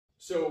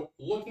So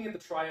looking at the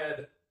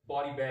Triad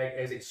body bag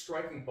as a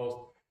striking post,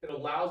 it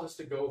allows us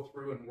to go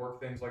through and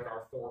work things like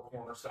our four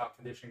corner stop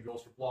conditioning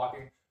drills for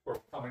blocking,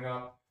 or coming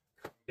up,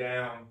 coming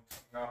down,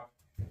 coming up,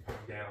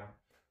 coming down,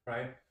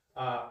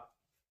 right?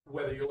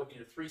 Whether you're looking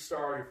at your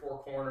 3-star, your four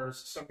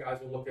corners, some guys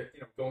will look at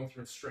going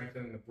through and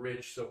strengthening the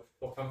bridge, so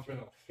they'll come through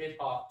and they'll hit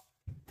up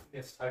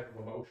this type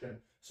of a motion,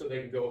 so they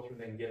can go through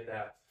and they can get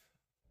that.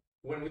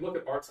 When we look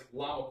at arts like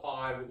Lama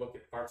Pai, we look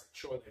at arts like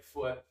Choi Lei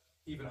Foot,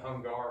 even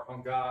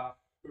Hunga,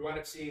 we wind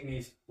up seeing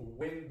these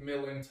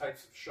windmilling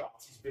types of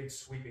shots, these big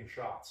sweeping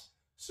shots.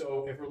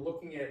 So if we're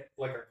looking at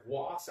like a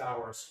guasao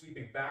or a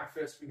sweeping back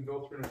fist, we can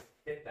go through and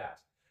hit that,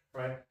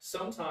 right?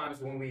 Sometimes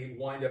when we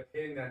wind up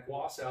hitting that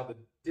guasao, the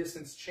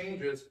distance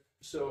changes,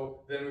 so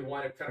then we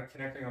wind up kind of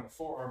connecting on the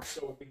forearm,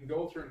 so we can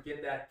go through and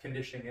get that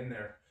conditioning in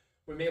there.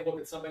 We may look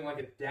at something like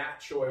a dat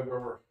choi where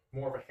we're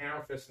more of a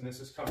hammer fist and this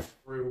is coming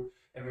through,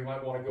 and we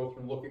might want to go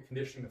through and look at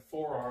conditioning the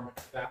forearm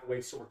that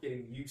way, so we're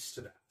getting used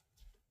to that.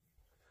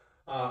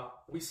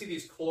 We see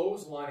these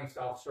clotheslining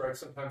style strikes,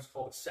 sometimes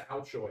called a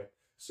sao choi.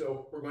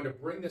 So we're going to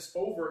bring this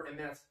over, and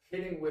that's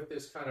hitting with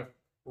this kind of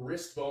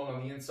wrist bone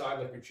on the inside,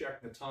 like you're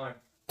checking the time.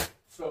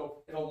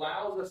 So it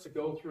allows us to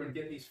go through and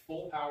get these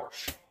full power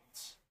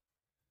shots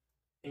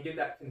and get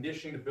that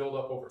conditioning to build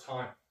up over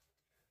time.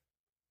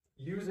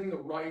 Using the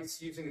rights,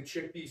 using the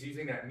chickpeas,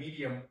 using that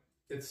medium,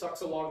 it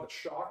sucks a lot of the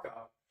shock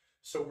up.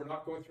 So we're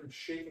not going through and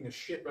shaking the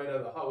shit right out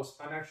of the house.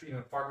 I'm actually in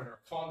an apartment or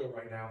a condo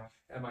right now,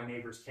 and my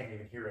neighbors can't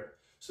even hear it.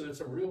 So there's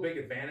some real big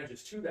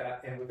advantages to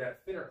that, and with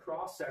that thinner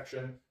cross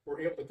section,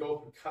 we're able to go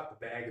through and cut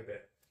the bag a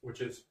bit, which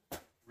is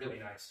really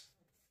nice.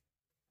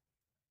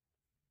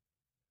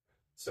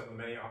 Some of the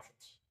many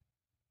options.